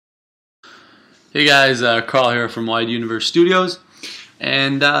Hey guys, Carl here from Wide Universe Studios,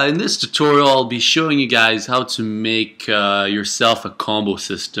 and in this tutorial I'll be showing you guys how to make yourself a combo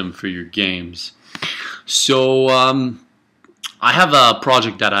system for your games. So I have a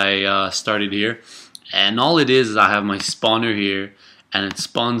project that I started here, and all it is I have my spawner here, and it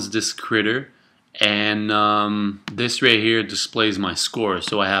spawns this critter, and this right here displays my score.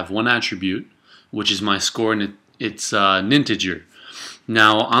 So I have one attribute, which is my score, and it's an integer.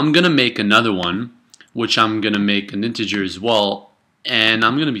 Now I'm gonna make another one, which I'm gonna make an integer as well, and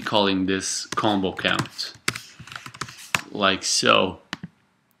I'm gonna be calling this combo count, like so.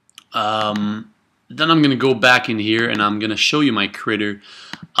 Then I'm gonna go back in here and I'm gonna show you my critter.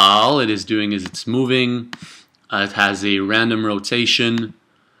 All it is doing is it's moving. It has a random rotation,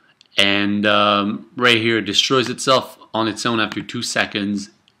 and right here it destroys itself on its own after 2 seconds,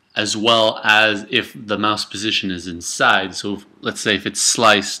 as well as if the mouse position is inside. So let's say if it's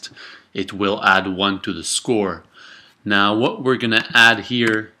sliced, it will add 1 to the score. Now what we're gonna add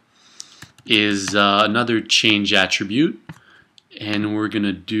here is another change attribute, and we're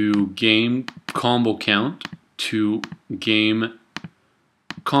gonna do game combo count to game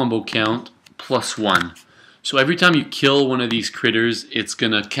combo count plus 1. So every time you kill one of these critters, it's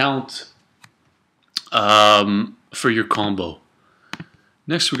gonna count for your combo.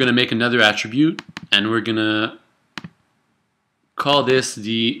 Next, we're going to make another attribute, and we're going to call this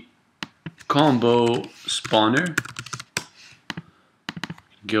the combo spawner.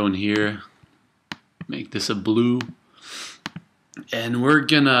 Go in here, make this a blue, and we're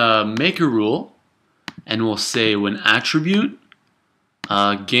going to make a rule, and we'll say when attribute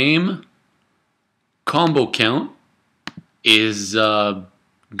game combo count is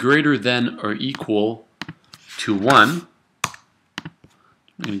greater than or equal to 1,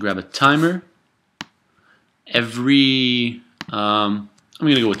 I'm going to grab a timer. I'm going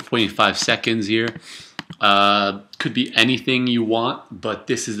to go with 0.5 seconds here. Could be anything you want, but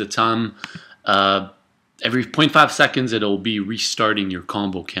this is the time. Every 0.5 seconds it'll be restarting your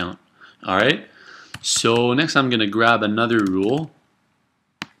combo count. Alright, so next I'm going to grab another rule,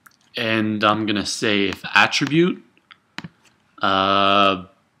 and I'm going to say if attribute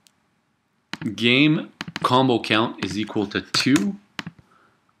game combo count is equal to 2,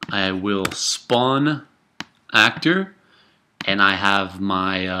 I will spawn actor, and I have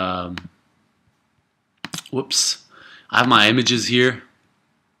my I have my images here,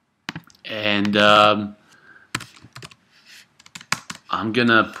 and I'm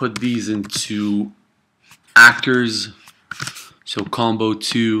gonna put these into actors. So combo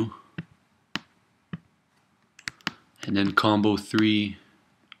 2, and then combo 3,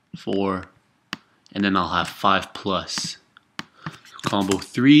 4, and then I'll have 5 plus. Combo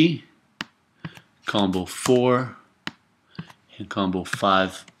 3, combo 4, and combo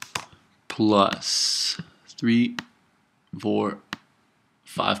 5 plus. 3, 4,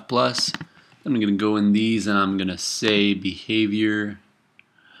 5 plus. I'm going to go in these, and I'm going to say behavior.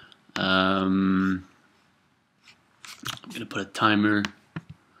 I'm going to put a timer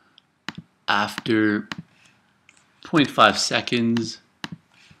after 0.5 seconds.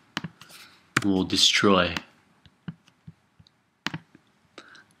 We'll destroy.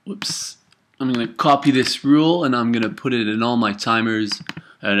 Whoops. I'm going to copy this rule, and I'm going to put it in all my timers,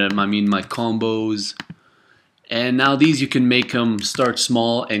 I mean my combos. And now these, you can make them start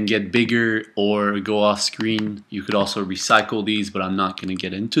small and get bigger or go off screen. You could also recycle these, but I'm not going to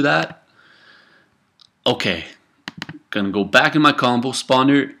get into that. Okay, going to go back in my combo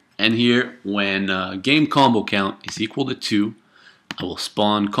spawner, and here when game combo count is equal to 2, I will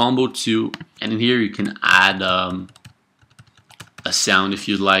spawn combo 2, and in here you can add a sound if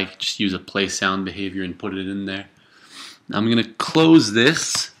you'd like. Just use a play sound behavior and put it in there. Now I'm going to close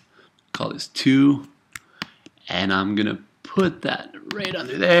this, call this 2, and I'm going to put that right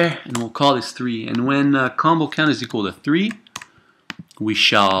under there, and we'll call this 3. And when combo count is equal to 3, we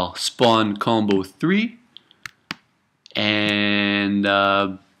shall spawn combo 3, and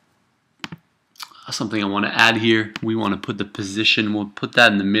something I want to add here, we want to put the position, we'll put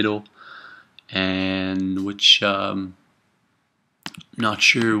that in the middle, and which not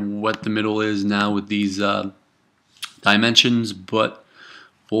sure what the middle is now with these dimensions, but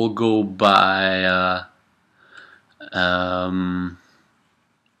we'll go by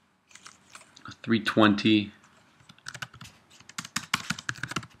 320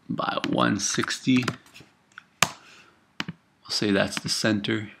 by 160. I'll say that's the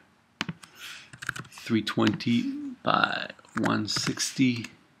center. 320 by 160,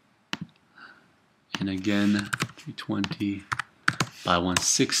 and again 320 by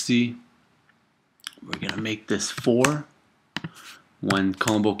 160. We're gonna make this 4, When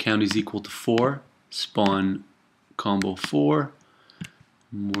combo count is equal to 4, spawn combo 4.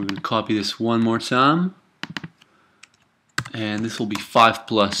 We're going to copy this one more time. And this will be 5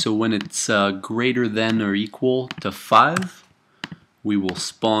 plus. So when it's greater than or equal to 5, we will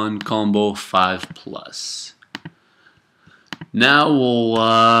spawn combo 5 plus. Now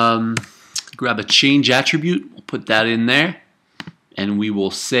we'll grab a change attribute. We'll put that in there. And we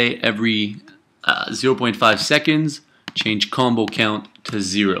will say every 0.5 seconds, change combo count to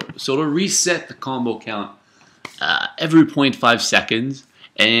 0. So it'll reset the combo count every 0.5 seconds.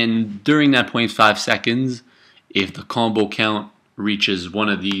 And during that 0.5 seconds, if the combo count reaches one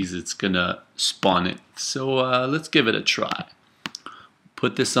of these, it's gonna spawn it. So let's give it a try.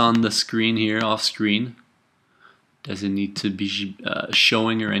 Put this on the screen here, off screen. Doesn't need to be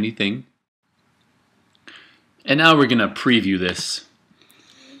showing or anything. And now we're gonna preview this.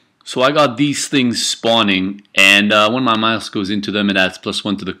 So I got these things spawning, and when my mouse goes into them, it adds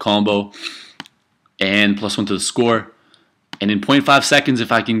 +1 to the combo and +1 to the score. And in 0.5 seconds,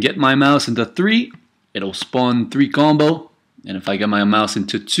 if I can get my mouse into 3, it'll spawn 3 combo, and if I get my mouse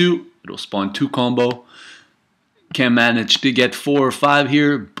into 2, it'll spawn 2 combo. Can't manage to get 4 or 5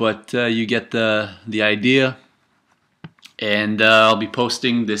 here, but you get the idea. And I'll be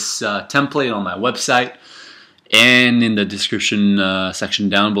posting this template on my website and in the description section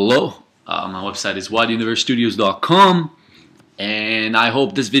down below. My website is wideuniversestudios.com, and I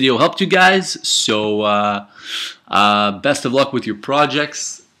hope this video helped you guys. So best of luck with your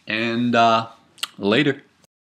projects, and later.